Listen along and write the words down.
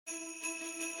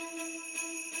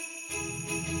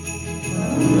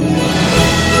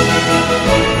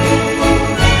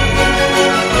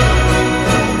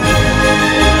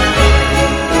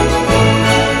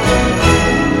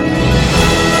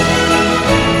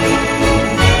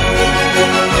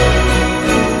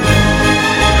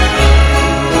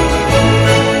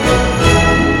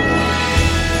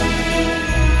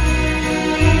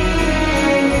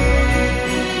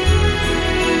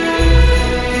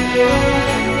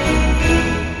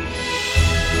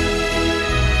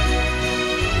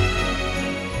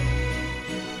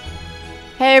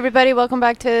Hey everybody, welcome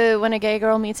back to When a Gay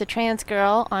Girl Meets a Trans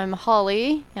Girl. I'm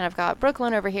Holly, and I've got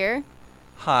Brooklyn over here.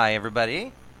 Hi,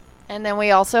 everybody. And then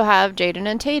we also have Jaden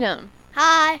and Tatum.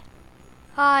 Hi.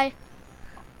 Hi.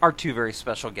 Our two very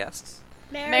special guests.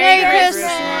 Merry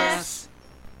Christmas.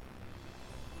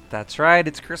 That's right,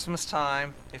 it's Christmas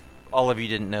time, if all of you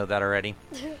didn't know that already.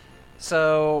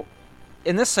 So,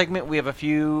 in this segment, we have a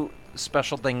few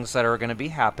special things that are going to be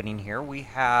happening here. We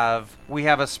have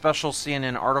a special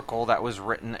CNN article that was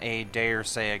written a day or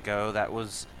so ago that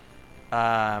was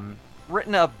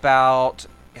written about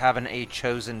having a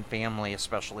chosen family,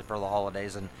 especially for the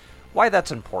holidays, and why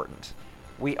that's important.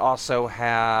 We also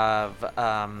have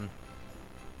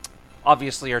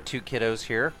obviously our two kiddos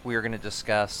here. We are going to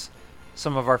discuss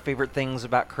some of our favorite things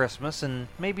about Christmas and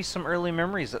maybe some early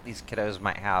memories that these kiddos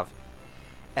might have.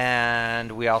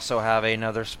 And we also have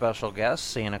another special guest.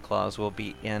 Santa Claus will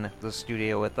be in the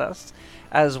studio with us,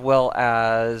 as well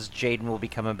as Jaden will be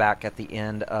coming back at the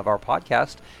end of our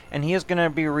podcast, and he is going to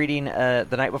be reading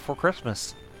The Night Before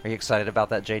Christmas. Are you excited about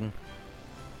that, Jaden?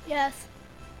 Yes.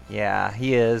 Yeah,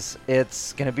 he is.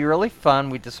 It's going to be really fun.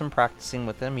 We did some practicing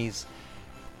with him. He's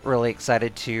really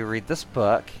excited to read this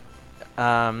book.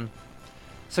 So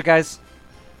guys,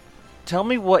 tell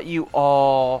me what you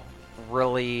all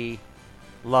really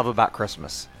love about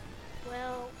Christmas.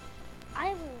 Well,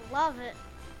 I love it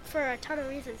for a ton of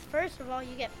reasons. First of all,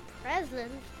 you get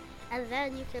presents, and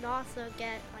then you can also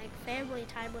get like family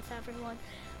time with everyone,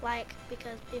 like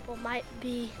because people might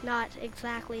be not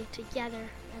exactly together,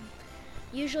 and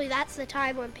usually that's the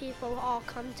time when people all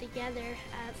come together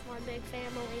as one big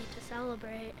family to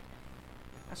celebrate.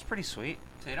 That's pretty sweet.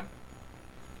 Tatum?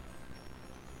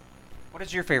 What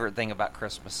is your favorite thing about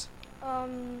Christmas?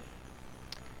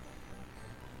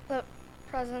 The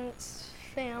presents,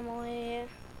 family,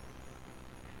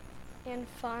 and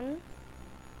fun.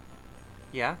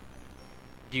 Yeah?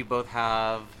 Do you both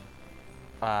have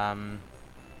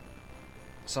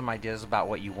some ideas about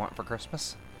what you want for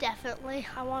Christmas? Definitely,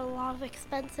 I want a lot of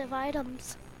expensive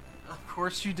items. Of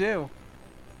course you do.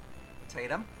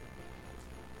 Tatum?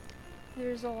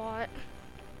 There's a lot.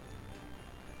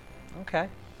 Okay.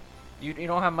 You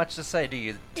don't have much to say, do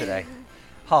you, today?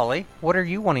 Holly, what are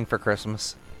you wanting for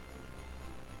Christmas?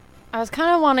 I was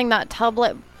kind of wanting that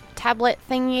tablet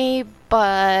thingy,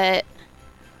 but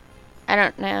I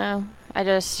don't know. A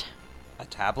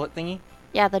tablet thingy?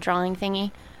 Yeah, the drawing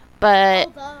thingy.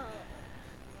 But Hold on.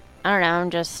 I don't know, I'm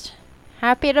just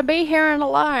happy to be here and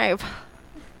alive.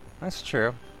 That's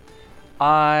true.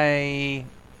 I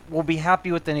will be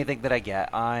happy with anything that I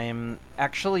get. I'm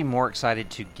actually more excited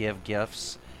to give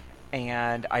gifts.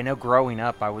 And I know growing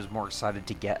up, I was more excited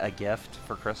to get a gift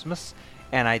for Christmas.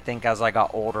 And I think as I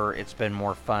got older, it's been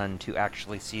more fun to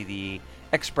actually see the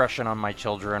expression on my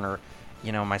children or,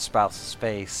 my spouse's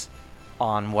face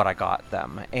on what I got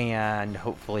them. And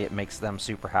hopefully it makes them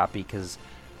super happy because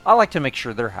I like to make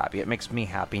sure they're happy. It makes me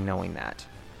happy knowing that.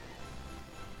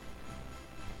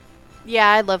 Yeah,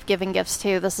 I love giving gifts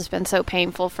too. This has been so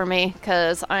painful for me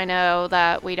because I know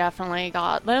that we definitely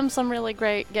got them some really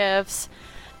great gifts.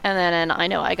 And I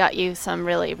know I got you some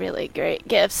really, really great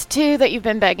gifts, too, that you've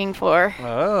been begging for.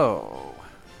 Oh.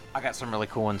 I got some really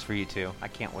cool ones for you, too. I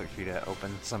can't wait for you to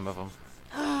open some of them.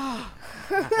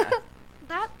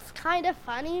 That's kind of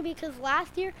funny because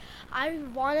last year I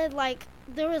wanted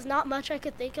there was not much I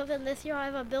could think of, and this year I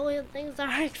have a billion things that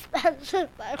are expensive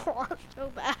that I want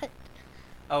so bad.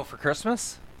 Oh, for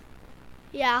Christmas?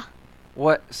 Yeah.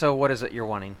 So what is it you're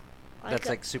wanting? Like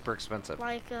That's super expensive.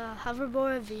 Like a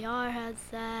hoverboard, VR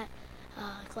headset,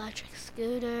 electric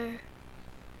scooter.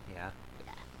 Yeah.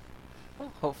 Yeah.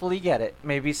 Well, hopefully you get it.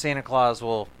 Maybe Santa Claus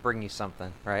will bring you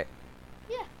something, right?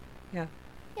 Yeah. Yeah.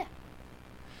 Yeah.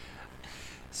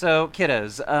 So,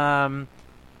 kiddos,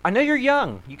 I know you're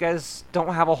young. You guys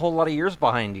don't have a whole lot of years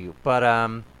behind you, but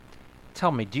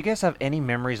tell me, do you guys have any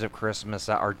memories of Christmas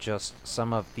that are just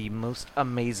some of the most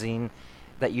amazing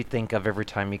that you think of every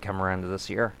time you come around to this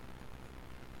year?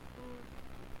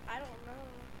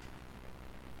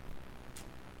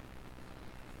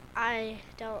 I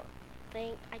don't know.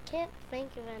 I can't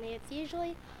think of any. It's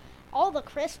usually all the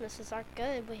Christmases are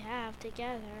good we have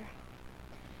together.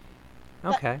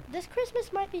 Okay. But this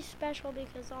Christmas might be special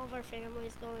because all of our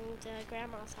family's going to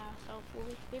Grandma's house,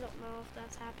 hopefully. We don't know if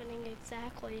that's happening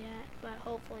exactly yet, but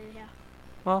hopefully, yeah.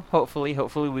 Well, hopefully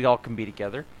we all can be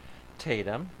together.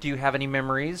 Tatum, do you have any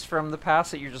memories from the past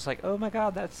that you're just like, oh my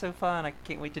god, that's so fun, I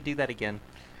can't wait to do that again?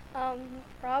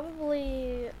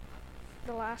 Probably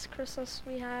the last Christmas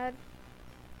we had.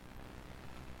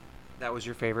 That was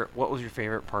your favorite? What was your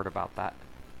favorite part about that?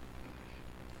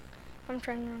 I'm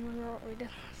trying to remember what we did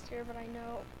last year, but I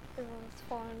know it was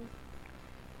fun.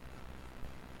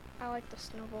 I like the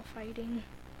snowball fighting.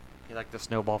 You like the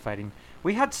snowball fighting?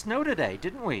 We had snow today,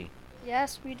 didn't we?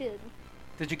 Yes, we did.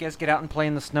 Did you guys get out and play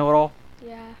in the snow at all?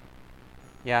 Yeah.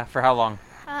 Yeah, for how long?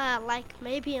 Like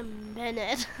maybe a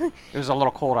minute. It was a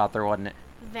little cold out there, wasn't it?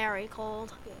 Very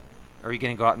cold. Are you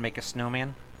going to go out and make a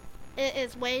snowman? It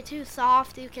is way too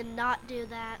soft. You cannot do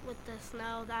that with the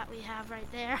snow that we have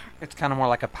right there. It's kind of more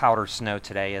like a powder snow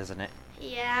today, isn't it?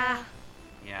 Yeah.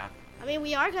 Yeah. I mean,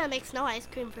 we are going to make snow ice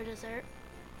cream for dessert.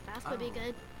 That's going to be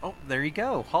good. Oh, there you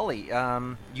go. Holly,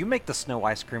 you make the snow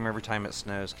ice cream every time it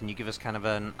snows. Can you give us kind of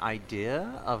an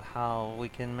idea of how we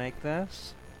can make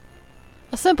this?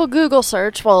 A simple Google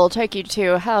search will take you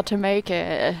to how to make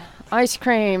a ice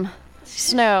cream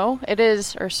snow.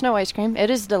 Or snow ice cream. It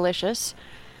is delicious.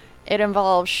 It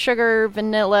involves sugar,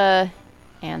 vanilla,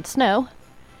 and snow.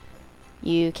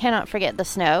 You cannot forget the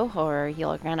snow, or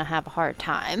you're going to have a hard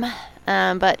time.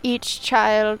 But each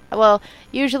child,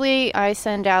 usually I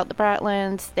send out the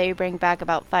Bratlands. They bring back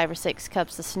about 5 or 6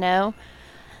 cups of snow.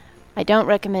 I don't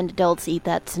recommend adults eat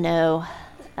that snow.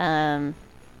 But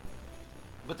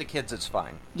the kids, it's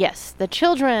fine. Yes, the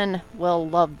children will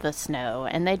love the snow,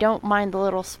 and they don't mind the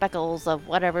little speckles of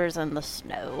whatever's in the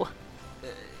snow.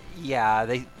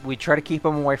 Yeah, we try to keep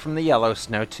them away from the yellow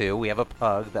snow, too. We have a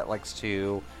pug that likes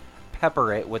to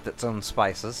pepper it with its own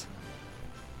spices.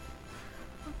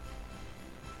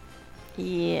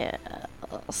 Yeah,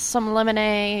 some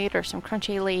lemonade or some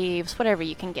crunchy leaves, whatever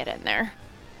you can get in there.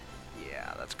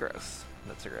 Yeah, that's gross.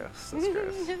 That's gross.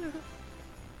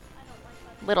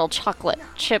 Little chocolate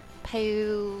chip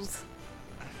poos.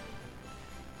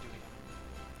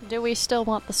 Do we still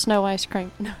want the snow ice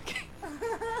cream? No, okay.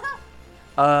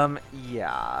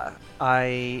 Yeah.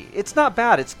 It's not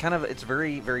bad. It's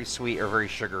very, very sweet or very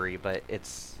sugary, but It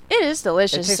is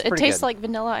delicious. It tastes It pretty tastes good. like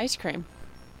vanilla ice cream.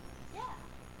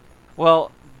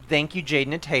 Well, thank you,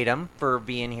 Jaden and Tatum, for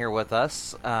being here with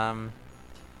us. And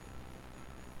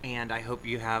I hope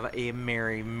you have a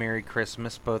Merry, Merry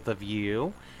Christmas, both of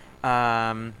you.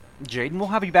 Jaden, we'll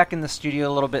have you back in the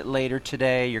studio a little bit later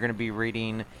today. You're going to be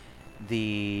reading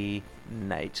The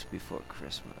Night Before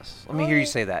Christmas. Let me hear you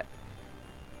say that.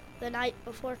 The night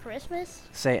before Christmas?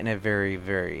 Say it in a very,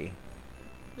 very...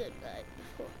 The night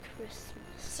before Christmas.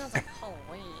 Sounds like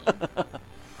Halloween.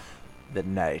 The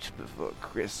Night Before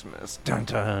Christmas. Dun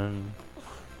dun.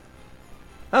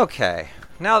 Okay,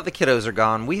 now that the kiddos are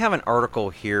gone, we have an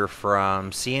article here from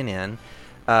CNN.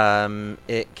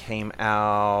 It came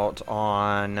out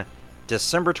on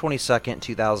December 22nd,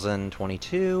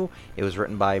 2022. It was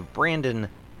written by Brandon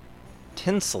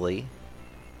Tinsley.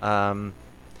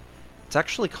 It's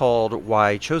actually called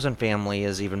Why Chosen Family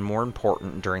is Even More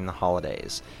Important During the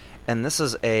Holidays. And this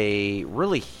is a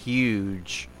really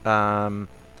huge, very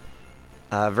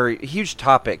huge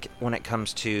topic when it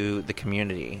comes to the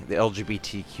community, the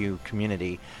LGBTQ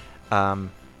community,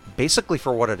 basically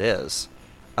for what it is.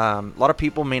 A lot of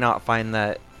people may not find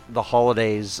that the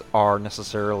holidays are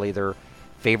necessarily their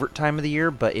favorite time of the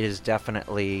year, but it is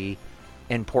definitely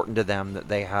important to them that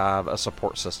they have a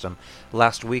support system.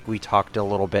 Last week we talked a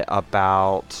little bit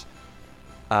about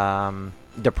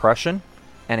depression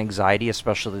and anxiety,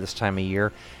 especially this time of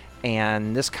year,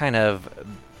 and this kind of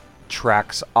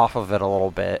tracks off of it a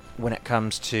little bit when it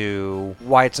comes to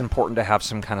why it's important to have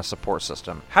some kind of support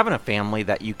system. Having a family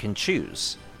that you can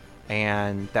choose,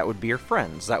 and that would be your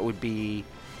friends, that would be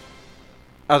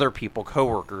other people,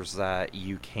 coworkers that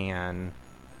you can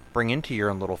bring into your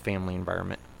own little family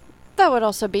environment. That would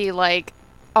also be like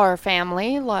our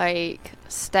family, like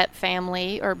step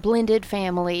family or blended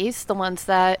families, the ones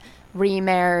that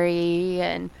remarry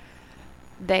and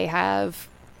they have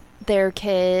their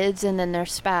kids and then their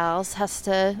spouse has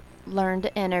to learn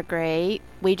to integrate.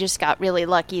 We just got really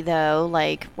lucky though,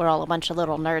 like we're all a bunch of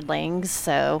little nerdlings,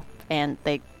 so, and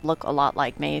they look a lot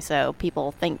like me, so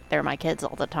people think they're my kids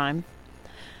all the time.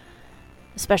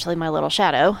 Especially my little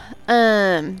shadow.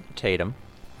 Tatum.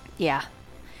 Yeah.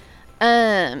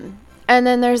 And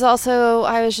then there's also,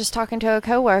 I was just talking to a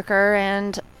coworker,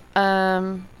 and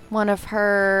one of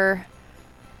her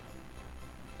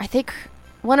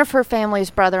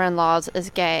family's brother-in-laws is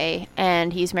gay,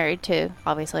 and he's married to,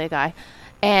 obviously, a guy,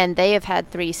 and they have had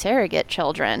 3 surrogate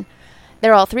children.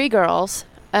 They're all 3 girls.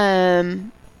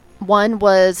 2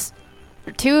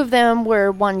 of them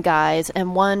were one guy's,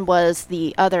 and 1 was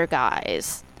the other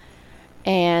guy's.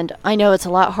 And I know it's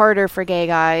a lot harder for gay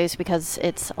guys because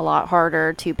it's a lot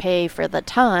harder to pay for the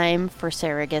time for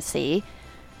surrogacy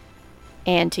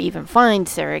and to even find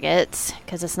surrogates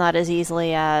because it's not as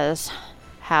easily as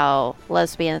how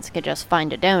lesbians could just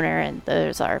find a donor, and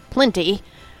those are plenty.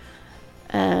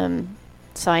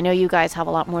 So I know you guys have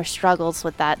a lot more struggles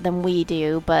with that than we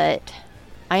do, but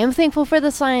I am thankful for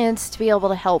the science to be able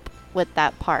to help with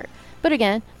that part. But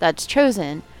again, that's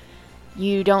chosen.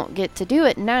 You don't get to do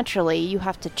it naturally. You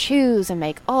have to choose and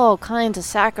make all kinds of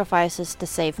sacrifices to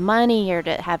save money or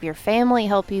to have your family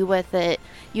help you with it.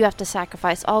 You have to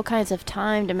sacrifice all kinds of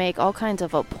time to make all kinds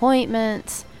of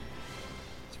appointments.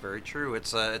 It's very true.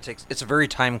 It's a very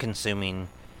time-consuming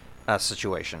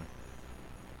situation.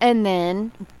 And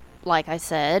then, like I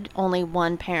said, only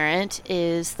one parent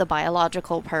is the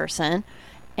biological person,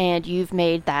 and you've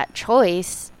made that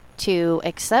choice to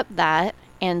accept that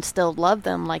and still love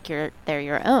them like they're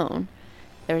your own.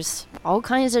 There's all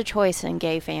kinds of choice in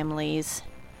gay families.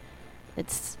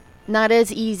 It's not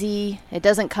as easy. It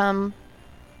doesn't come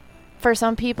for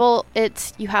some people.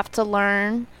 You have to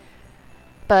learn,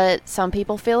 but some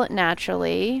people feel it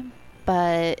naturally.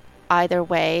 But either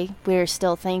way, we're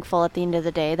still thankful at the end of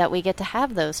the day that we get to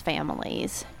have those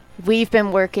families. We've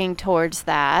been working towards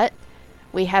that.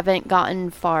 We haven't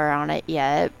gotten far on it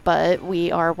yet, but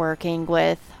we are working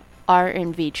with our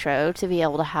in vitro to be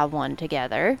able to have one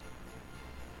together.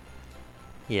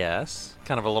 Yes,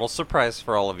 kind of a little surprise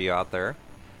for all of you out there.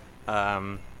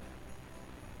 In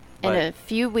a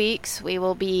few weeks, we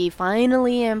will be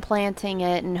finally implanting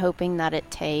it and hoping that it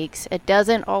takes. It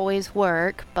doesn't always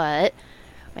work, but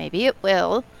maybe it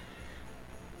will.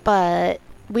 But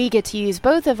we get to use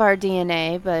both of our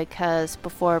DNA because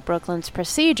before Brooklyn's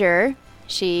procedure,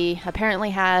 she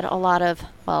apparently had a lot of,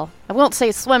 well, I won't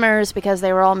say swimmers because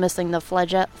they were all missing the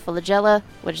flagella,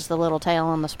 which is the little tail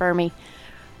on the spermie.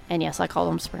 And yes, I call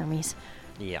them spermies.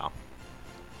 Yeah.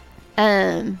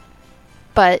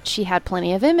 But she had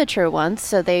plenty of immature ones,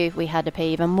 so we had to pay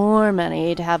even more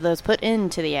money to have those put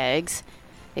into the eggs.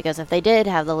 Because if they did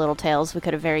have the little tails, we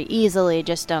could have very easily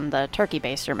just done the turkey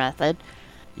baster method.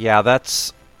 Yeah,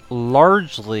 that's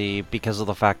largely because of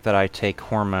the fact that I take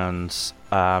hormones,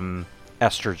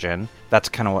 estrogen. That's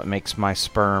kind of what makes my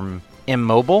sperm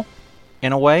immobile,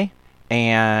 in a way,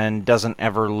 and doesn't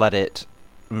ever let it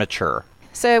mature.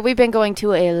 So we've been going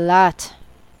to a lot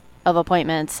of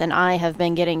appointments, and I have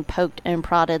been getting poked and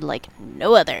prodded like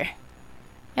no other.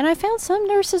 And I found some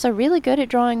nurses are really good at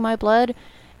drawing my blood,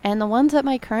 and the ones at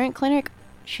my current clinic,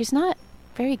 she's not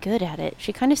very good at it.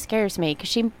 She kind of scares me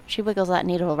because she wiggles that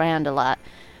needle around a lot.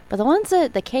 But the ones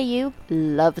at the KU,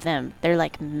 love them. They're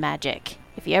like magic.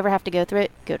 If you ever have to go through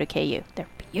it, go to KU. They're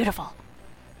beautiful.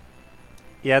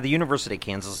 Yeah, the University of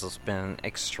Kansas has been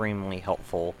extremely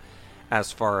helpful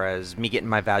as far as me getting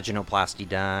my vaginoplasty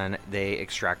done. They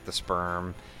extract the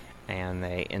sperm, and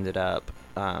they ended up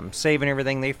saving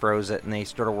everything. They froze it, and they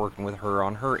started working with her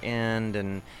on her end,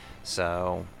 and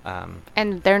so...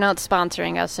 And they're not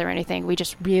sponsoring us or anything. We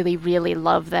just really, really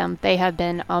love them. They have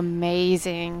been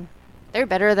amazing. They're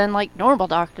better than, like, normal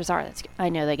doctors are. I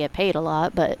know they get paid a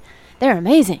lot, but they're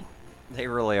amazing. They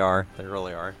really are. They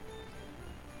really are.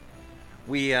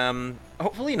 We,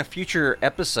 hopefully in a future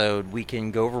episode, we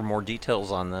can go over more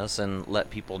details on this and let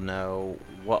people know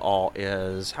what all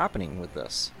is happening with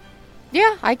this.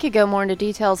 Yeah, I could go more into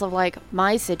details of, like,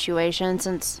 my situation,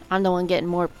 since I'm the one getting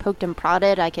more poked and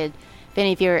prodded. If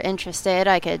any of you are interested,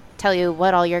 I could tell you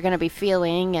what all you're going to be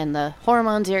feeling and the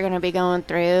hormones you're going to be going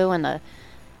through and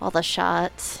all the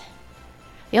shots.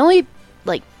 The only,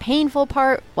 like, painful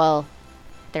part, well,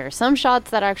 there are some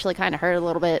shots that actually kind of hurt a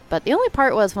little bit, but the only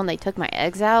part was when they took my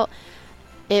eggs out.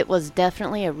 It was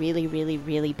definitely a really, really,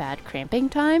 really bad cramping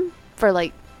time for,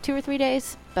 like, 2 or 3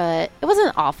 days, but it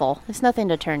wasn't awful. It's nothing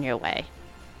to turn you away.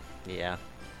 Yeah.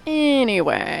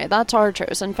 Anyway, that's our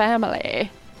chosen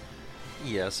family.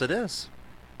 Yes, it is.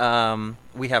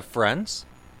 We have friends.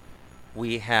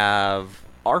 We have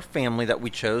our family that we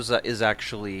chose that is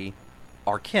actually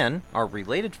our kin, our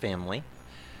related family.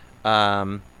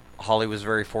 Holly was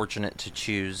very fortunate to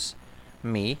choose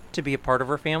me to be a part of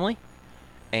her family,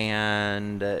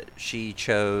 and she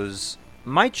chose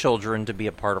my children to be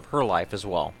a part of her life as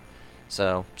well.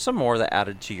 So, some more that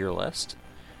added to your list.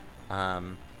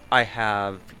 I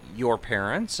have your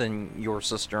parents and your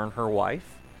sister and her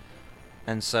wife.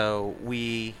 And so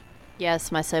we...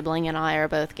 Yes, my sibling and I are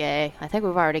both gay. I think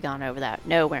we've already gone over that.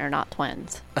 No, we're not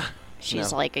twins.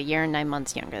 She's like 1 year and 9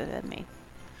 months younger than me.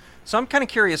 So I'm kind of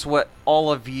curious what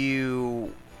all of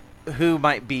you, who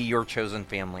might be your chosen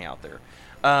family out there.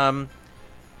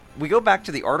 We go back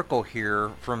to the article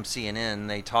here from CNN.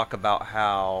 They talk about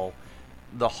how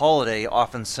the holiday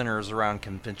often centers around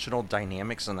conventional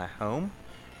dynamics in the home.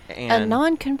 And a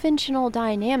non-conventional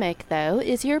dynamic, though,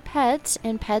 is your pets,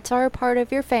 and pets are a part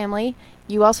of your family.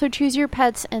 You also choose your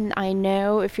pets, and I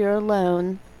know if you're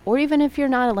alone, or even if you're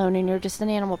not alone and you're just an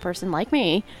animal person like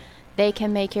me, They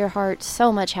can make your heart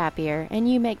so much happier,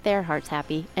 and you make their hearts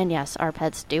happy. And yes, our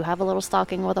pets do have a little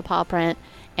stocking with a paw print,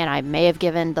 and I may have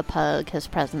given the pug his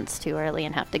presents too early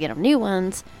and have to get him new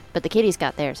ones, but the kitties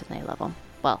got theirs and they love them.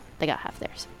 Well, they got half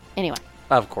theirs. Anyway.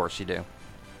 Of course you do.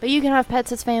 But you can have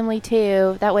pets as family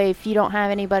too. That way, if you don't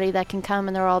have anybody that can come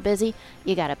and they're all busy,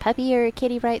 you got a puppy or a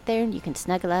kitty right there, and you can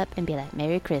snuggle up and be like,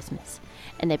 Merry Christmas.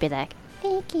 And they'd be like,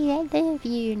 thank you, I love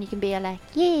you. And you can be like,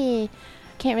 yeah.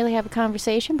 Can't really have a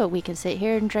conversation, but we can sit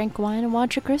here and drink wine and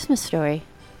watch A Christmas Story.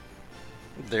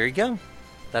 There you go.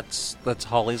 That's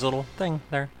Holly's little thing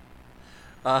there.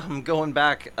 Going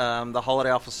back, the Holiday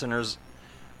Alpha Center's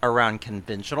around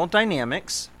conventional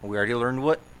dynamics. We already learned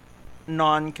what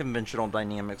non-conventional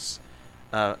dynamics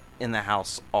in the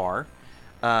house are,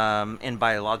 and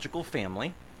biological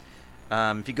family.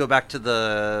 If you go back to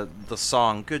the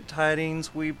song "Good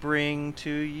Tidings We Bring to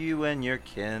You and Your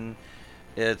Kin,"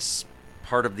 it's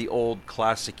part of the old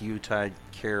classic Yuletide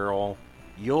Carol,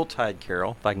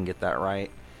 if I can get that right.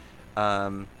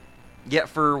 Yet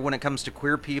for when it comes to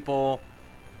queer people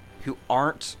who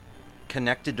aren't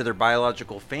connected to their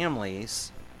biological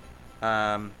families,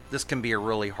 this can be a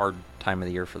really hard time of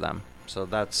the year for them. So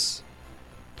that's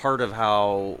part of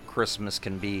how Christmas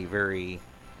can be very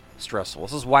stressful.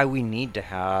 This is why we need to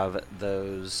have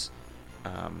those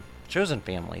chosen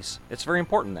families. It's very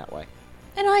important that way.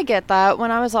 And I get that. When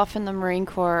I was off in the Marine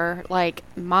Corps, like,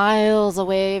 miles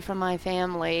away from my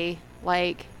family,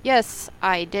 like, yes,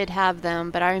 I did have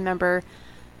them, but I remember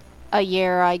a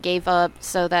year I gave up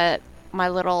so that my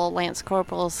little Lance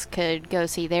Corporals could go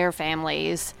see their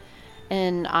families,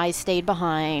 and I stayed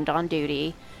behind on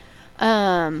duty.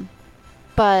 But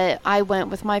I went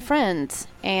with my friends,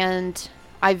 and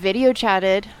I video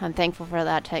chatted, I'm thankful for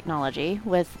that technology,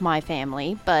 with my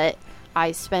family, but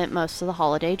I spent most of the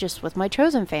holiday just with my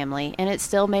chosen family, and it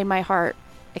still made my heart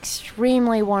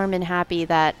extremely warm and happy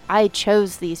that I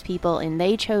chose these people and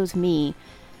they chose me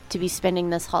to be spending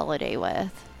this holiday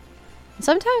with. And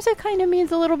sometimes it kind of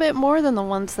means a little bit more than the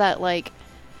ones that, like,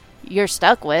 you're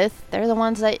stuck with. They're the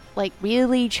ones that, like,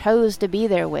 really chose to be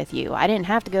there with you. I didn't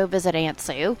have to go visit Aunt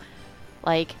Sue.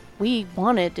 Like, we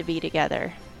wanted to be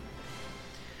together.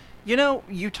 You know,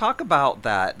 you talk about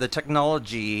that, the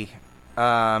technology,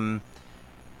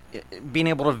 being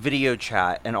able to video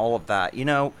chat and all of that. You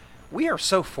know, we are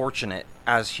so fortunate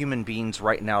as human beings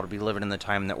right now to be living in the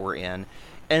time that we're in.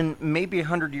 And maybe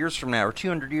 100 years from now or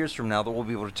 200 years from now that we'll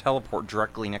be able to teleport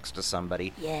directly next to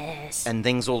somebody. Yes. And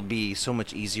things will be so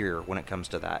much easier when it comes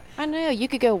to that. I know. You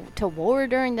could go to war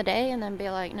during the day and then be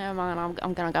like, no, man,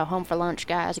 I'm going to go home for lunch,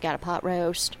 guys. I got a pot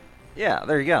roast. Yeah,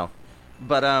 there you go.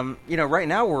 But, you know, right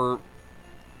now we're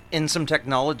in some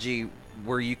technology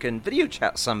where you can video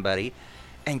chat somebody.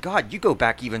 And, God, you go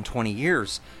back even 20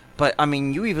 years. But, I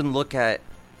mean, you even look at,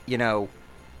 you know,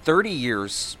 30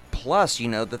 years plus, you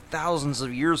know, the thousands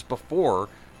of years before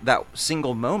that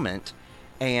single moment.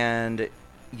 And,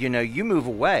 you know, you move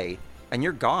away and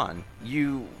you're gone.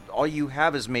 All you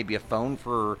have is maybe a phone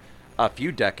for a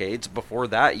few decades. Before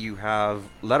that, you have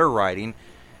letter writing.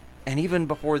 And even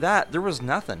before that, there was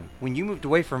nothing. When you moved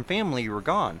away from family, you were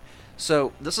gone.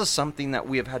 So this is something that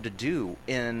we have had to do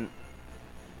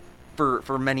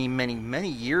for many, many, many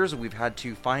years. We've had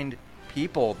to find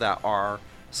people that are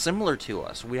similar to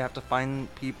us. We have to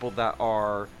find people that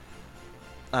are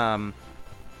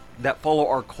that follow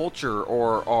our culture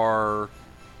or are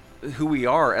who we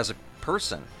are as a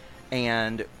person.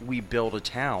 And we build a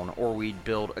town or we'd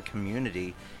build a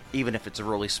community, even if it's a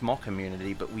really small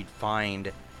community, but we'd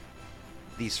find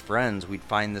these friends, we'd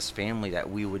find this family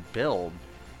that we would build.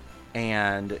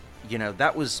 And, you know,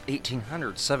 that was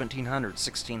 1800s, 1700s,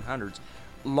 1600s,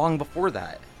 long before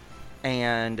that.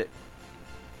 And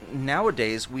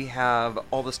nowadays we have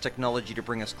all this technology to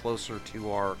bring us closer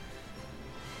to our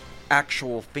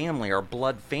actual family, our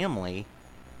blood family,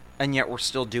 and yet we're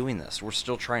still doing this. We're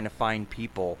still trying to find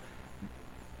people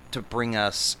to bring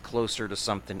us closer to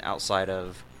something outside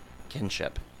of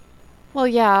kinship. Well,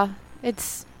 yeah,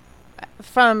 it's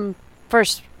from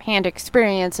first-hand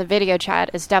experience, a video chat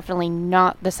is definitely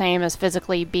not the same as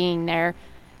physically being there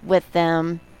with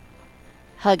them,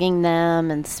 hugging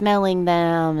them and smelling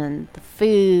them and the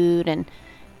food and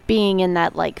being in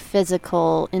that, like,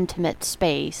 physical, intimate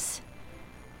space.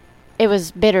 It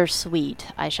was bittersweet,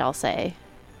 I shall say.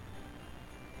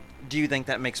 Do you think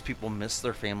that makes people miss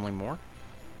their family more?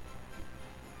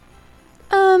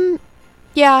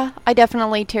 Yeah, I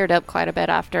definitely teared up quite a bit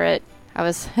after it. It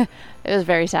was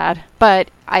very sad, but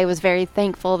I was very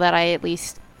thankful that I at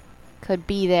least could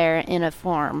be there in a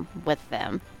form with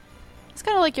them. It's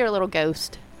kind of like you're a little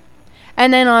ghost.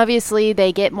 And then obviously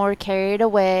they get more carried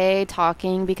away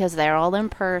talking because they're all in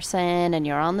person and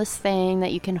you're on this thing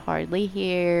that you can hardly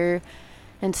hear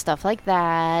and stuff like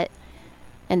that.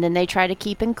 And then they try to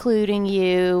keep including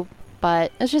you,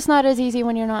 but it's just not as easy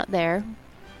when you're not there.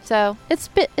 So it's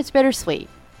bittersweet.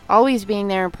 Always being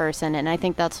there in person, and I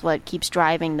think that's what keeps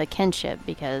driving the kinship,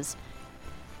 because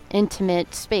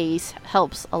intimate space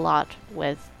helps a lot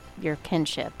with your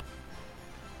kinship.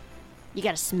 You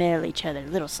gotta smell each other.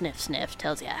 Little sniff sniff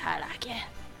tells you how I like you.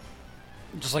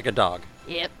 Just like a dog.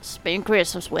 Yep, spend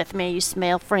Christmas with me. You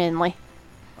smell friendly.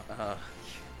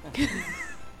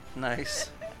 Nice.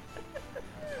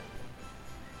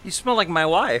 You smell like my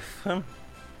wife. Huh?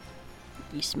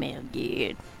 You smell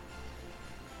good.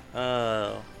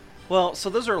 Well, so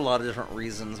those are a lot of different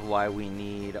reasons why we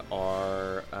need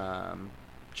our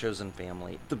chosen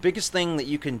family. The biggest thing that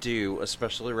you can do,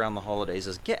 especially around the holidays,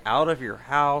 is get out of your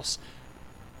house,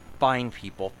 find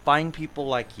people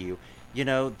like you. You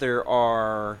know, there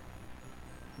are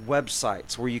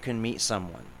websites where you can meet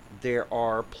someone. There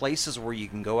are places where you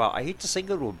can go out. I hate to say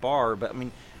go to a bar, but I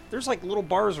mean, there's like little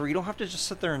bars where you don't have to just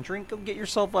sit there and drink. Go get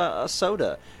yourself a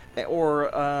soda, or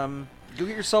go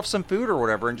get yourself some food or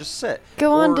whatever and just sit.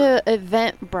 Go on to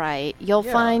Eventbrite. You'll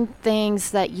find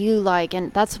things that you like,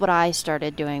 and that's what I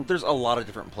started doing. There's a lot of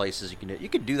different places you can do it. You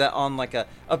could do that on like a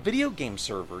video game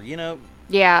server, you know?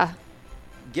 Yeah.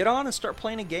 Get on and start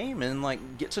playing a game and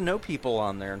like get to know people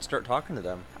on there and start talking to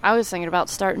them. I was thinking about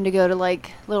starting to go to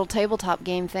like little tabletop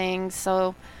game things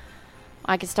so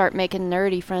I could start making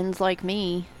nerdy friends like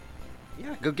me.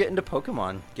 Yeah, go get into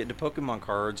Pokemon. Get into Pokemon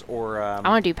cards or... I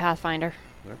want to do Pathfinder.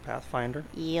 Pathfinder?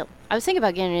 Yep. I was thinking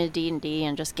about getting into D&D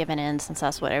and just giving in since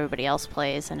that's what everybody else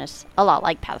plays, and it's a lot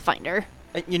like Pathfinder.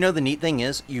 You know, the neat thing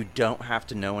is you don't have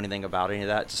to know anything about any of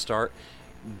that to start.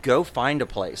 Go find a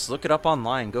place. Look it up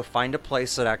online. Go find a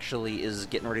place that actually is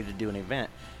getting ready to do an event.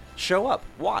 Show up.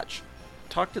 Watch.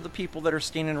 Talk to the people that are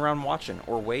standing around watching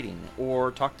or waiting,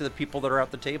 or talk to the people that are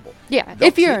at the table. Yeah, They'll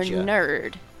if you're a teach ya.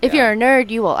 nerd. If you're a nerd,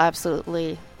 you will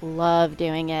absolutely love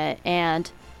doing it,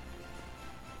 and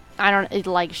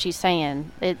like she's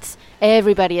saying, it's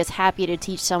everybody is happy to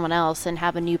teach someone else and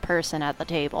have a new person at the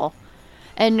table.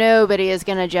 And nobody is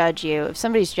going to judge you. If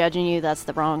somebody's judging you, that's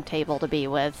the wrong table to be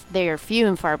with. They are few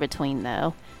and far between,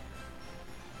 though.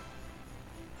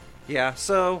 Yeah,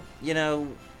 so, you know,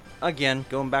 again,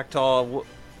 going back to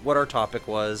what our topic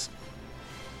was,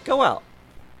 go out.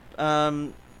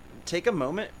 Take a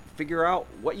moment, figure out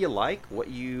what you like, what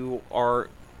you are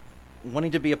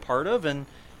wanting to be a part of, and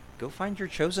go find your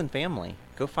chosen family.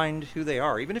 Go find who they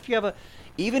are. Even if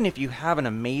you have an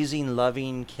amazing,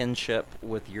 loving kinship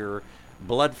with your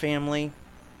blood family,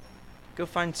 go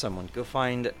find someone. Go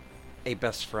find a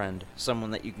best friend,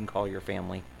 someone that you can call your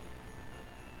family.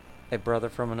 A brother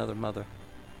from another mother.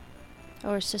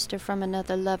 Or a sister from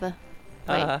another lover.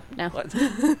 Wait, no. What?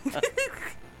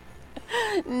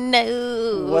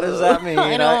 No. What does that mean?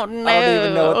 I don't know. I don't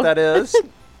even know what that is.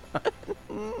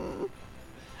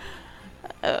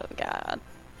 Oh, God.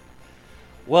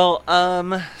 Well,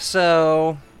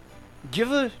 so do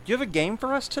you have a game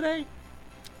for us today?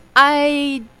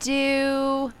 I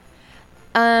do.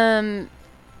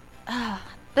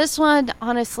 This one,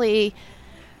 honestly,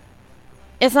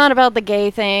 it's not about the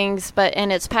gay things, but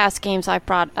in its past games I've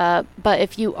brought up. But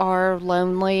if you are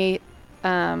lonely,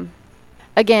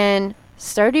 again,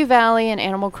 Stardew Valley and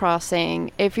Animal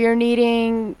Crossing. If you're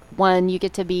needing one, you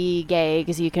get to be gay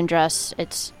because you can dress.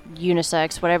 It's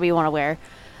unisex, whatever you want to wear.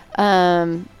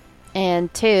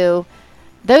 And two,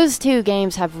 those two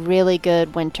games have really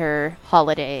good winter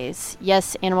holidays.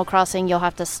 Yes, Animal Crossing, you'll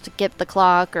have to skip the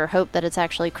clock or hope that it's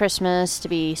actually Christmas to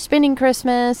be spending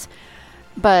Christmas.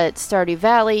 But Stardew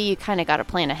Valley, you kind of got to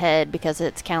plan ahead because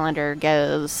its calendar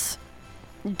goes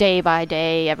day by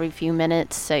day, every few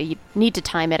minutes, so you need to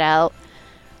time it out.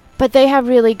 But they have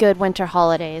really good winter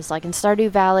holidays. Like in Stardew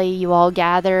Valley, you all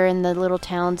gather in the little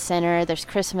town center. There's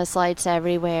Christmas lights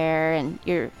everywhere, and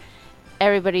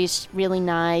everybody's really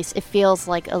nice. It feels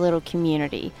like a little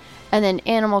community. And then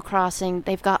Animal Crossing,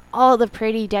 they've got all the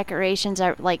pretty decorations.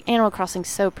 Like, Animal Crossing's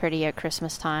so pretty at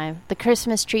Christmas time. The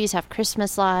Christmas trees have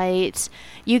Christmas lights.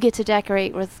 You get to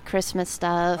decorate with Christmas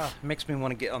stuff. Oh, makes me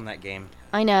want to get on that game.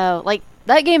 I know. Like,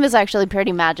 that game is actually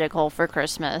pretty magical for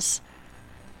Christmas.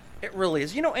 It really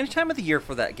is. You know, any time of the year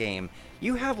for that game,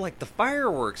 you have, like, the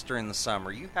fireworks during the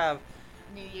summer. You have...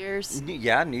 New Year's. New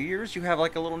Year's. You have,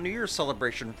 like, a little New Year's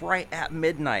celebration right at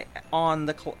midnight on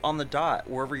the dot,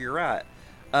 wherever you're at.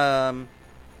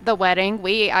 The wedding.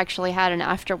 We actually had an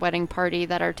after-wedding party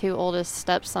that our two oldest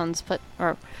stepsons put...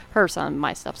 Or her son,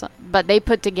 my stepson. But they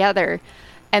put together.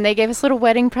 And they gave us little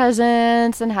wedding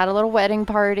presents and had a little wedding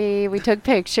party. We took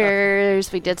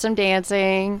pictures. We did some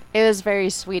dancing. It was very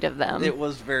sweet of them. It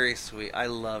was very sweet. I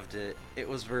loved it. It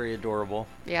was very adorable.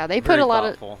 Yeah, they put Very a lot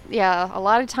thoughtful. a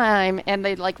lot of time, and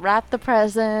they like wrapped the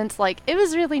presents. Like, it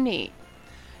was really neat.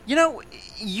 You know,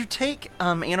 you take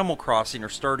Animal Crossing or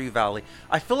Stardew Valley.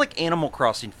 I feel like Animal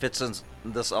Crossing fits in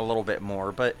this a little bit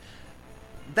more, but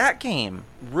that game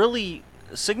really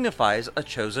signifies a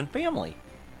chosen family.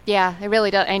 Yeah, it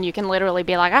really does. And you can literally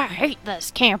be like, I hate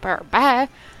this camper, bye.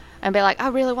 And be like, I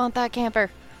really want that camper.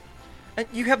 And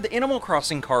you have the Animal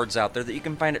Crossing cards out there that you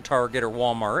can find at Target or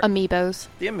Walmart. Amiibos.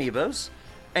 The amiibos.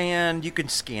 And you can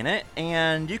scan it,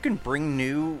 and you can bring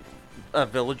new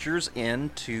villagers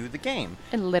into the game.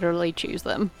 And literally choose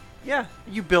them. Yeah,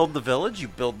 you build the village, you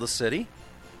build the city.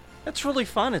 It's really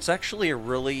fun. It's actually a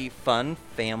really fun,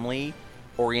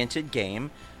 family-oriented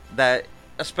game that,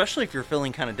 especially if you're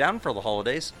feeling kind of down for the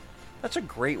holidays, that's a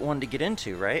great one to get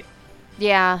into, right?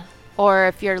 Yeah. Or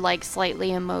if you're like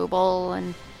slightly immobile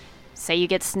and say you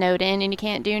get snowed in and you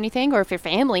can't do anything, or if your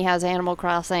family has Animal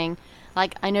Crossing.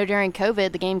 Like, I know during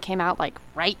COVID, the game came out like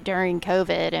right during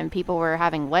COVID, and people were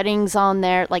having weddings on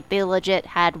there. Like, they legit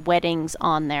had weddings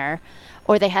on there,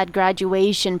 or they had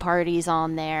graduation parties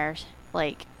on there.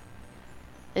 Like,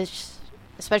 it's just,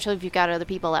 especially if you've got other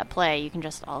people that play, you can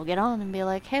just all get on and be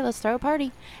like, hey, let's throw a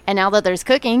party. And now that there's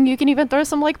cooking, you can even throw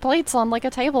some like plates on like a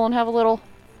table and have a little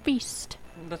feast.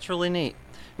 That's really neat.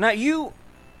 Now,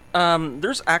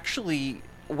 there's actually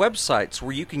websites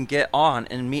where you can get on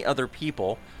and meet other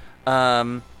people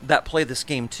that play this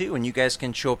game too, and you guys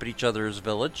can show up at each other's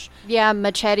village. Yeah,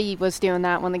 Machete was doing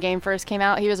that when the game first came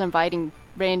out. He was inviting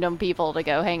random people to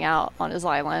go hang out on his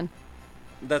island.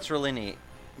 That's really neat.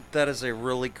 That is a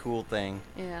really cool thing.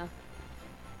 Yeah.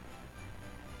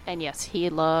 And yes, he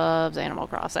loves Animal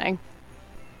Crossing.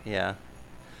 Yeah.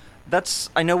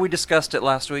 I know we discussed it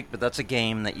last week, but that's a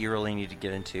game that you really need to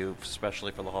get into,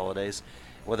 especially for the holidays.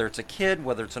 Whether it's a kid,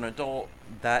 whether it's an adult,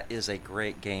 that is a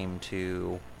great game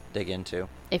to dig into.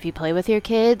 If you play with your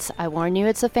kids, I warn you,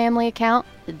 it's a family account.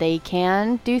 They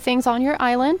can do things on your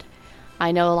island.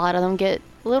 I know a lot of them get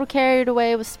a little carried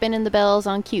away with spinning the bells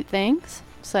on cute things.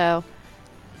 So,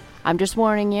 I'm just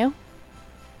warning you.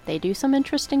 They do some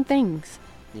interesting things.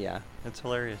 Yeah, it's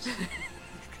hilarious.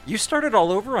 You started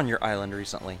all over on your island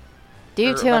recently.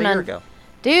 Due to about a year ago.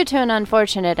 Due to an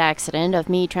unfortunate accident of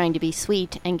me trying to be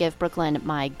sweet and give Brooklyn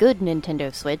my good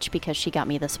Nintendo Switch because she got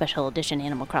me the special edition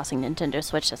Animal Crossing Nintendo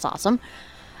Switch that's awesome,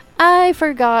 I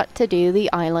forgot to do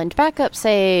the island backup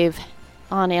save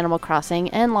on Animal Crossing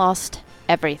and lost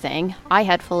everything. I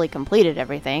had fully completed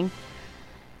everything.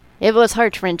 It was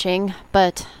heart-wrenching,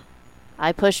 but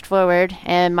I pushed forward,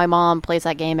 and my mom plays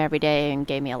that game every day and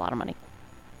gave me a lot of money.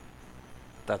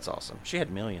 That's awesome. She had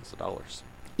millions of dollars.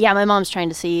 Yeah, my mom's trying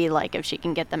to see, like, if she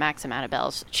can get the max amount of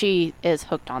bells. She is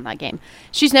hooked on that game.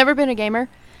 She's never been a gamer,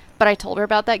 but I told her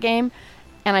about that game,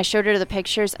 and I showed her the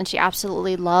pictures, and she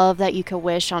absolutely loved that you could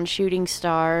wish on shooting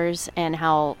stars and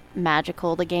how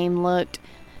magical the game looked.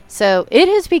 So it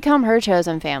has become her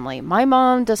chosen family. My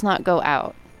mom does not go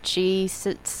out. She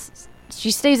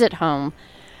stays at home.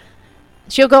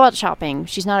 She'll go out shopping.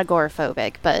 She's not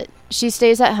agoraphobic, but she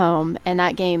stays at home, and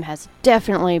that game has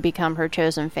definitely become her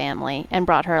chosen family and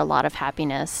brought her a lot of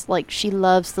happiness. Like, she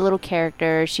loves the little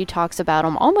characters. She talks about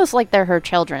them almost like they're her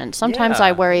children. Sometimes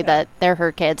I worry that they're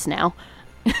her kids now.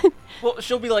 Well,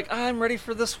 she'll be like, I'm ready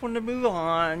for this one to move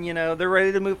on. You know, they're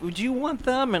ready to move. Would you want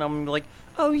them? And I'm like,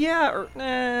 oh, yeah. Or,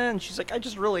 and she's like, I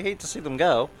just really hate to see them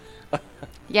go.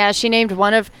 Yeah,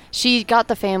 she got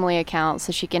the family account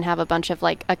so she can have a bunch of,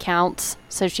 like, accounts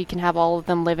so she can have all of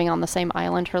them living on the same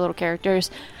island, her little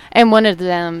characters. And one of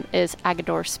them is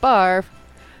Agador Spar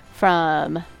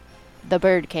from The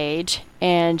Birdcage,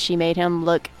 and she made him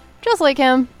look just like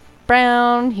him.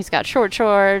 Brown, he's got short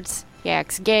shorts, he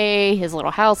acts gay, his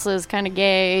little house is kind of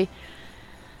gay.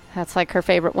 That's, like, her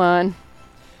favorite one.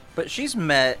 But she's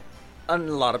met a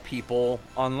lot of people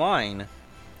online.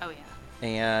 Oh, yeah.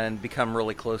 And become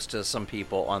really close to some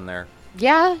people on there.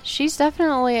 Yeah, she's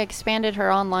definitely expanded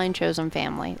her online chosen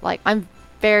family. Like, I'm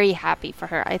very happy for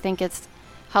her. I think it's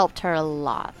helped her a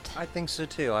lot. I think so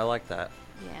too. I like that.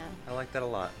 Yeah. I like that a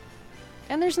lot.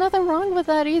 And there's nothing wrong with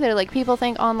that either. Like, people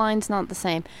think online's not the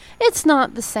same. It's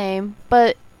not the same,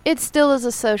 but it still is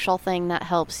a social thing that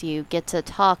helps you get to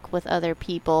talk with other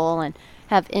people and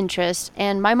have interest.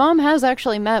 And my mom has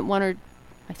actually met one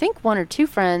or two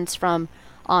friends from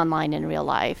online in real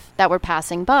life that were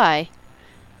passing by.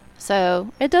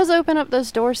 So it does open up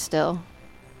those doors still.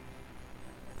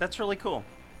 That's really cool.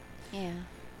 Yeah.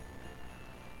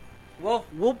 Well,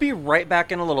 we'll be right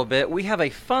back in a little bit. We have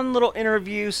a fun little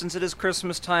interview since it is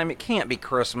Christmas time. It can't be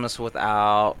Christmas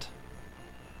without...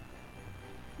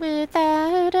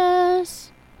 Without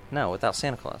us. No, without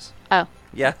Santa Claus. Oh.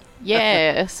 Yeah?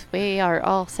 Yes, we are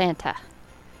all Santa.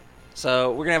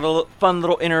 So we're going to have a fun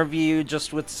little interview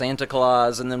just with Santa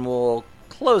Claus, and then we'll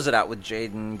close it out with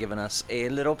Jaden giving us a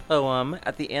little poem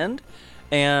at the end.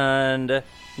 And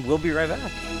we'll be right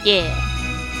back. Yeah.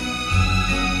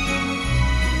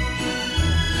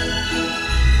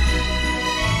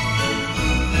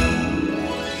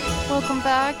 Welcome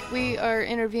back. We are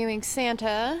interviewing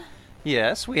Santa.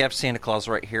 Yes, we have Santa Claus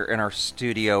right here in our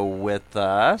studio with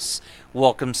us.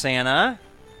 Welcome, Santa.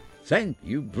 Thank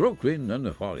you, Brooklyn and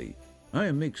Holly. I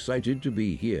am excited to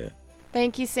be here.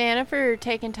 Thank you, Santa, for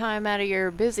taking time out of your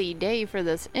busy day for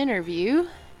this interview.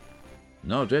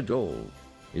 Not at all.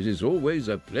 It is always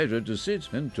a pleasure to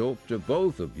sit and talk to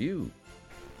both of you.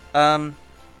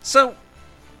 So,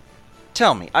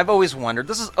 tell me, I've always wondered,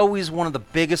 this is always one of the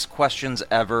biggest questions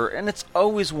ever, and it's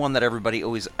always one that everybody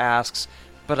always asks,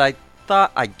 but I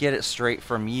thought I'd get it straight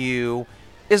from you.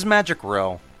 Is magic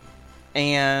real?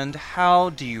 And how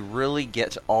do you really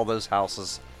get to all those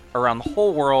houses around the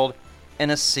whole world in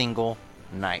a single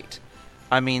night?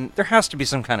 I mean, there has to be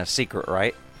some kind of secret,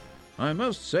 right? I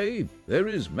must say, there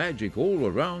is magic all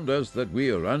around us that we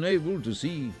are unable to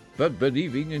see, but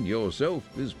believing in yourself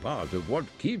is part of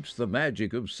what keeps the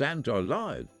magic of Santa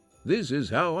alive. This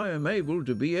is how I am able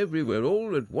to be everywhere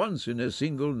all at once in a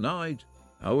single night.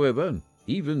 However,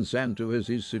 even Santa has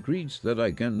his secrets that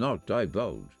I cannot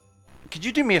divulge. Could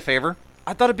you do me a favor?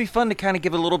 I thought it'd be fun to kind of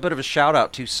give a little bit of a shout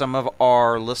out to some of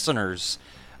our listeners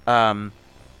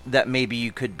that maybe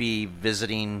you could be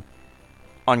visiting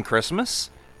on Christmas.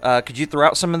 Could you throw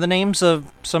out some of the names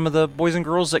of some of the boys and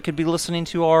girls that could be listening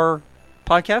to our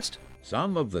podcast?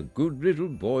 Some of the good little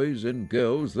boys and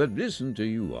girls that listen to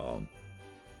you are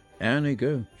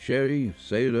Annika, Sherry,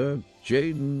 Sailor,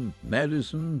 Jaden,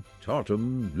 Madison,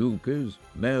 Totem, Lucas,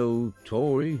 Mel,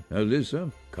 Tori,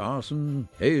 Alyssa, Carson,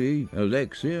 Haley,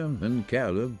 Alexia, and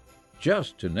Caleb,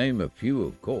 just to name a few,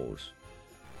 of course.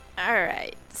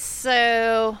 Alright,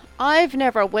 so I've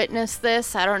never witnessed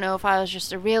this. I don't know if I was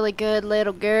just a really good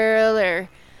little girl or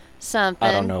something.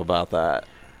 I don't know about that.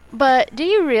 But do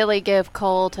you really give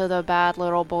coal to the bad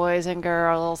little boys and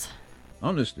girls?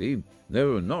 Honestly, there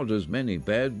are not as many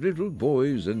bad little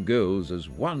boys and girls as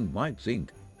one might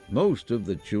think. Most of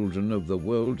the children of the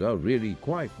world are really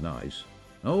quite nice.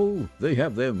 Oh, they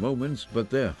have their moments, but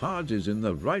their heart is in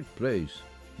the right place.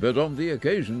 But on the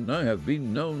occasion, I have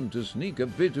been known to sneak a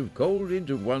bit of coal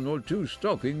into one or two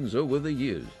stockings over the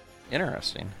years.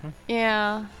 Interesting.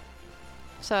 Yeah.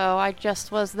 So I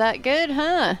just was that good,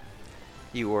 huh?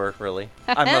 You were, really.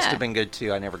 I must have been good,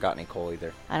 too. I never got any coal,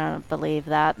 either. I don't believe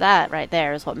that. That right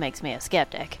there is what makes me a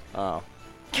skeptic. Oh.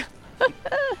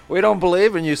 We don't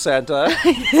believe in you, Santa.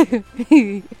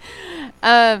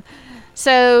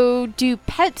 So do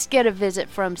pets get a visit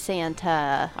from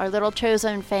Santa? Our little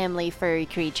chosen family furry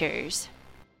creatures?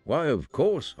 Why, of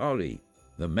course, Holly.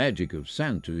 The magic of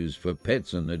Santa is for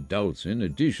pets and adults in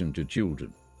addition to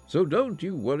children. So don't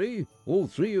you worry. All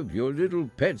three of your little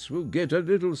pets will get a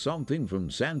little something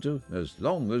from Santa as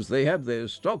long as they have their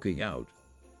stocking out.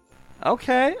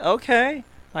 Okay.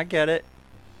 I get it.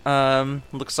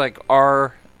 Looks like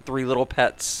our three little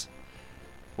pets,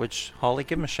 which, Holly,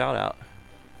 give them a shout out.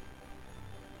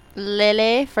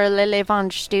 Lily, for Lily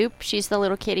Von Stoop. She's the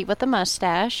little kitty with the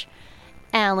mustache.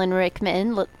 Alan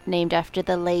Rickman, named after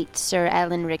the late Sir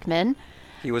Alan Rickman.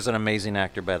 He was an amazing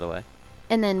actor, by the way.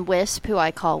 And then Wisp, who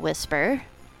I call Whisper.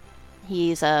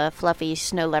 He's a fluffy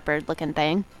snow leopard looking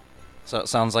thing. So it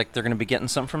sounds like they're going to be getting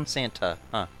something from Santa,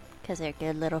 huh? Because they're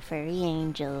good little furry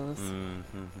angels.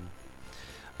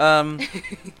 Well,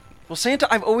 Santa,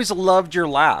 I've always loved your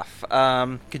laugh.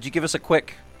 Could you give us a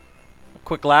quick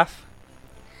laugh?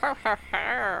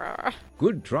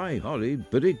 Good try, Holly,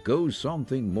 but it goes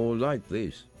something more like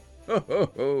this. Ho,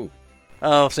 ho, ho.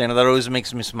 Oh, Santa, that always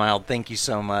makes me smile. Thank you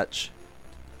so much.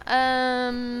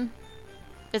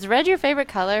 Is red your favorite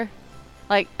color?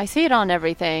 Like, I see it on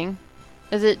everything.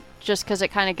 Is it just because it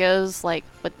kind of goes, like,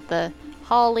 with the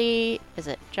holly? Is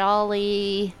it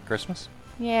jolly? Christmas?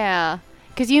 Yeah.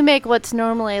 Because you make what's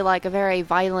normally, like, a very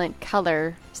violent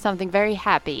color something very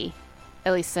happy.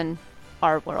 At least in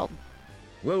our world.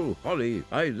 Well, Holly,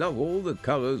 I love all the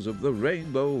colors of the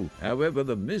rainbow. However,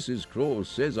 the Mrs. Claus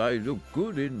says I look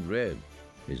good in red.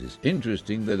 It is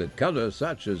interesting that a color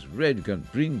such as red can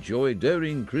bring joy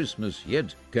during Christmas,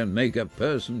 yet can make a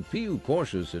person feel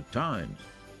cautious at times.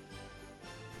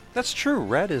 That's true.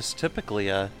 Red is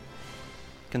typically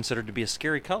considered to be a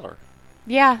scary color.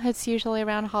 Yeah, it's usually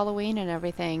around Halloween and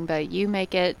everything, but you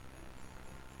make it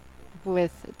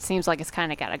with, it seems like it's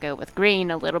kind of got to go with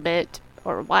green a little bit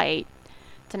or white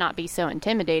to not be so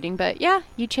intimidating. But yeah,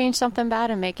 you change something bad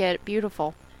and make it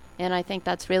beautiful. And I think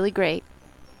that's really great.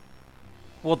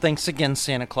 Well, thanks again,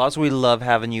 Santa Claus. We love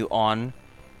having you on.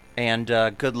 And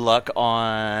good luck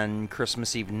on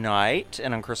Christmas Eve night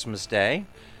and on Christmas Day.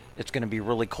 It's going to be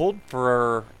really cold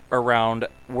for around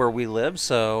where we live,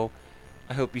 so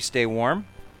I hope you stay warm.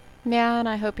 Yeah, and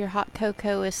I hope your hot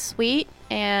cocoa is sweet.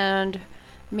 And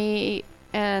me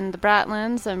and the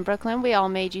Bratlands and Brooklyn, we all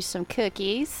made you some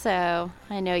cookies, so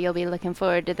I know you'll be looking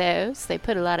forward to those. They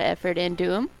put a lot of effort into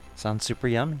them. Sounds super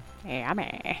yummy.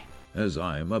 Yummy. As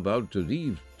I am about to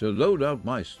leave to load up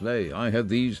my sleigh, I have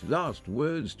these last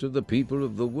words to the people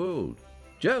of the world.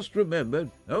 Just remember,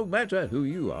 no matter who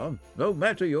you are, no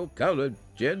matter your color,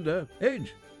 gender,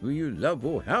 age, who you love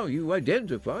or how you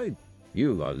identify,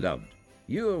 you are loved.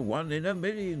 You are one in a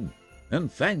million. And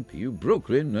thank you,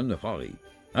 Brooklyn and Holly.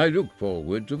 I look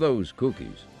forward to those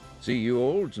cookies. See you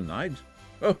all tonight.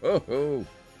 Ho, ho, ho.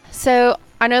 So,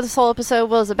 I know this whole episode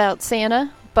was about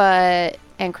Santa,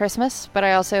 and Christmas, but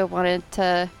I also wanted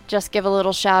to just give a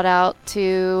little shout out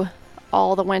to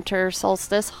all the winter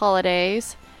solstice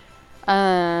holidays.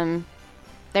 There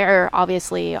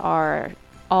obviously are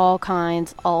all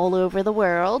kinds all over the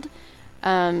world.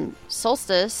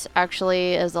 Solstice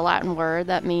actually is a Latin word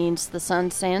that means the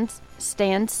sun stands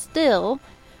still,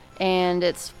 and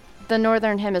it's the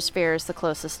northern hemisphere is the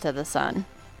closest to the sun.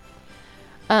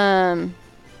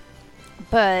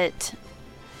 But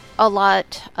a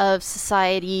lot of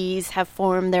societies have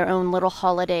formed their own little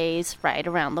holidays right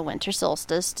around the winter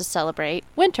solstice to celebrate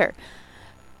winter,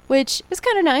 which is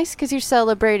kind of nice because you're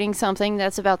celebrating something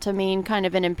that's about to mean kind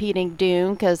of an impending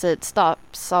doom because it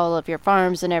stops all of your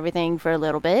farms and everything for a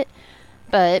little bit.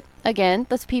 But again,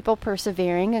 that's people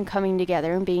persevering and coming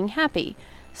together and being happy.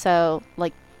 So,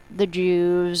 like the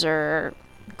Jews or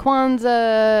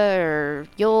Kwanzaa or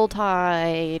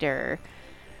Yuletide or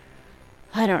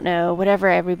I don't know, whatever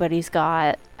everybody's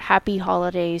got. Happy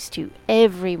holidays to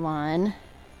everyone.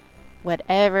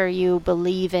 Whatever you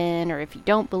believe in, or if you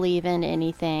don't believe in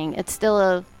anything, it's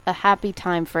still a happy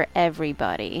time for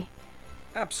everybody.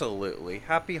 Absolutely.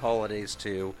 Happy holidays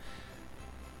to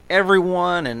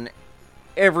everyone and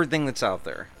everything that's out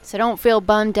there. So don't feel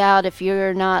bummed out if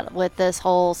you're not with this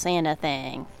whole Santa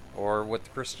thing. Or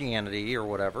with Christianity or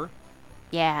whatever.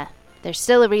 Yeah, there's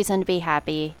still a reason to be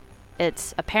happy.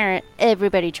 It's apparent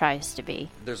everybody tries to be.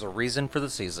 There's a reason for the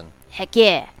season. Heck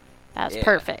yeah. That was Yeah.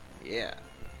 perfect. Yeah.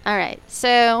 Alright,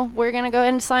 so we're going to go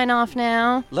ahead and sign off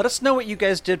now. Let us know what you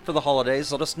guys did for the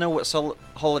holidays. Let us know what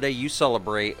holiday you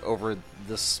celebrate over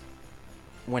this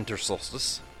winter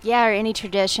solstice. Yeah, or any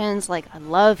traditions. Like, I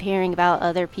love hearing about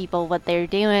other people, what they're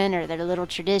doing, or their little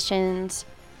traditions.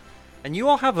 And you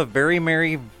all have a very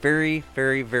merry, very,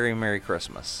 very, very Merry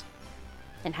Christmas.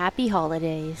 And happy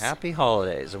holidays. Happy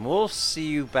holidays. And we'll see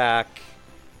you back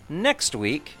next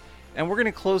week. And we're going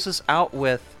to close this out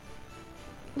with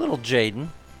little Jaden.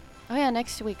 Oh yeah,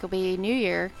 next week will be New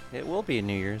Year. It will be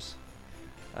New Year's.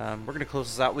 We're going to close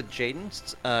this out with Jaden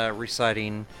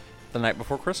reciting The Night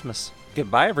Before Christmas.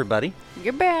 Goodbye, everybody.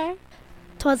 Goodbye.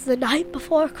 'Twas the night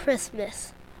before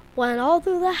Christmas, when all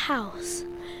through the house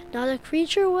not a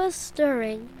creature was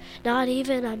stirring, not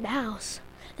even a mouse.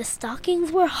 The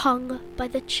stockings were hung by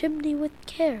the chimney with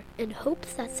care, in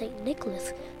hopes that St.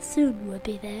 Nicholas soon would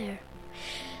be there.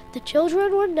 The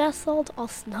children were nestled all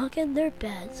snug in their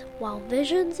beds, while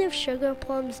visions of sugar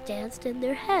plums danced in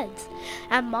their heads.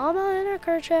 And Mama in her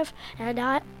kerchief and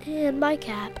I in my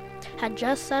cap had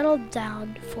just settled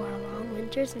down for a long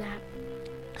winter's nap.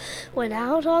 When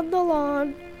out on the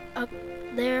lawn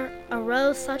there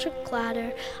arose such a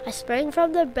clatter, I sprang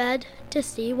from the bed to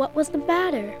see what was the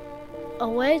matter.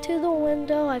 Away to the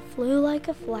window I flew like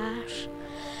a flash,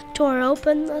 tore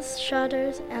open the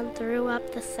shutters and threw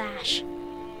up the sash.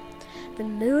 The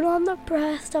moon on the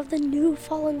breast of the new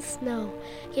fallen snow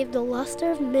gave the luster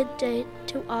of midday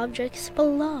to objects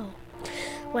below,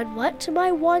 when what to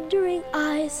my wondering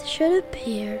eyes should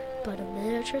appear but a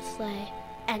miniature sleigh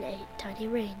and 8 tiny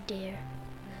reindeer.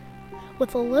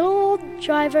 With a little old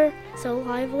driver so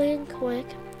lively and quick,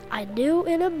 I knew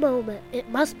in a moment it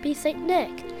must be St.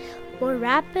 Nick. More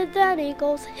rapid than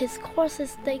eagles, his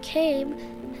courses they came,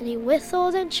 and he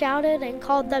whistled and shouted and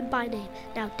called them by name.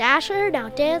 Now Dasher, now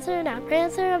Dancer, now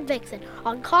Prancer and Vixen,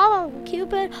 on Comet and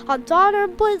Cupid, on Donner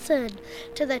and Blitzen,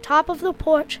 to the top of the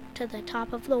porch, to the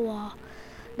top of the wall.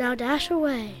 Now dash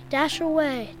away, dash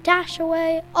away, dash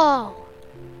away, all.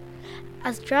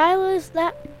 As dry as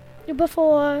that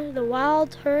before the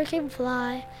wild hurricane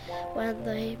fly, when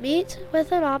they meet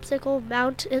with an obstacle,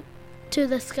 mount into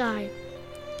the sky.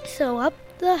 So up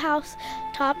the house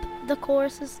top the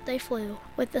courses they flew,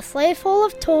 with the sleigh full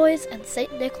of toys and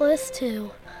St. Nicholas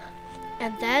too.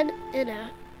 And then in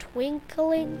a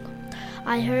twinkling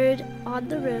I heard on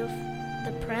the roof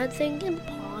the prancing and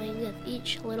pawing of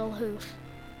each little hoof.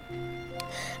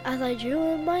 As I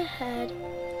drew in my head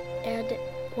and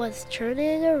was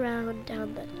turning around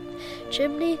down the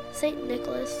chimney, St.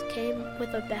 Nicholas came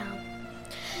with a bound.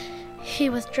 He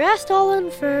was dressed all in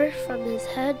fur from his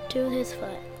head to his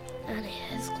foot, and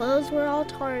his clothes were all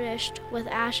tarnished with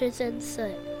ashes and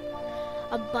soot.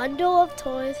 A bundle of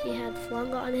toys he had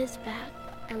flung on his back,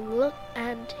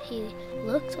 and he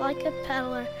looked like a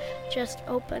peddler just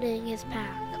opening his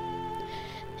pack.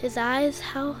 His eyes,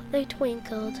 how they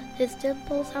twinkled, his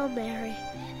dimples how merry,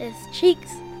 his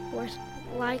cheeks were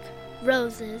like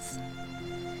roses,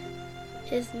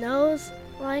 his nose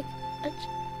like a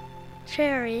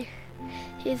cherry,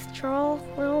 his droll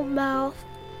little mouth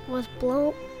was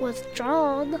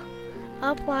drawn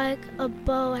up like a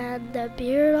bow, and the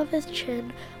beard of his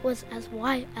chin was as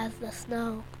white as the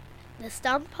snow. The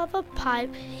stump of a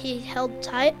pipe he held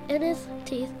tight in his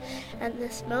teeth, and the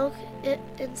smoke it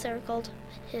encircled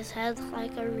his head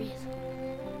like a wreath.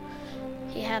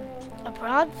 He had a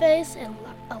broad face and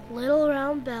a little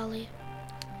round belly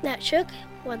that shook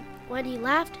when he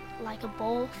laughed like a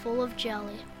bowl full of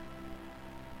jelly.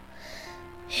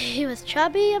 He was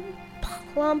chubby and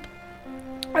plump,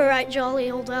 a right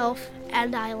jolly old elf,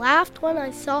 and I laughed when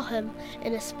I saw him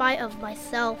in spite of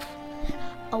myself.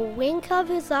 A wink of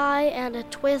his eye and a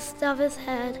twist of his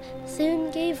head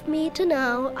soon gave me to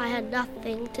know I had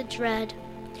nothing to dread.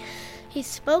 He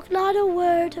spoke not a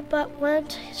word, but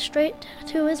went straight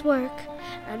to his work,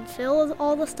 and filled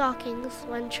all the stockings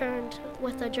when churned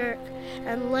with a jerk,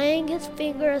 and laying his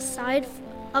finger aside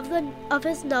of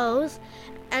his nose,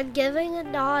 and giving a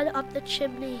nod up the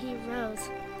chimney he rose.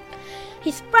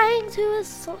 He sprang to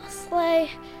his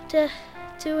sleigh, to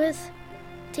his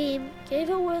team, gave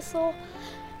a whistle,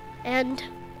 and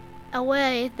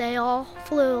away they all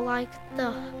flew like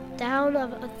the down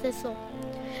of a thistle.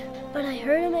 But I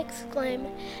heard him exclaim,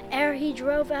 ere he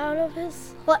drove out of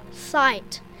his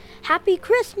sight, "Happy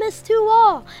Christmas to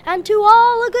all, and to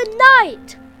all a good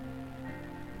night!"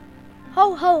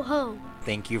 Ho, ho, ho.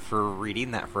 Thank you for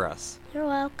reading that for us. You're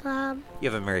welcome. You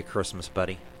have a Merry Christmas,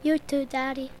 buddy. You too,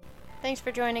 Daddy. Thanks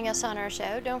for joining us on our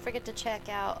show. Don't forget to check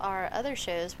out our other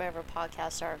shows wherever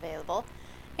podcasts are available.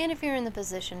 And if you're in the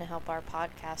position to help our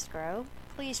podcast grow,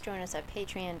 please join us at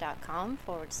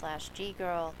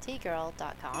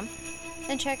patreon.com/ggirltgirl.com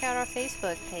and check out our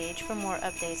Facebook page for more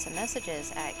updates and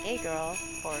messages at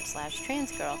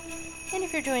gaygirl/transgirl. And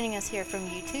if you're joining us here from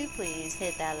YouTube, please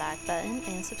hit that like button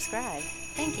and subscribe.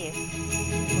 Thank you.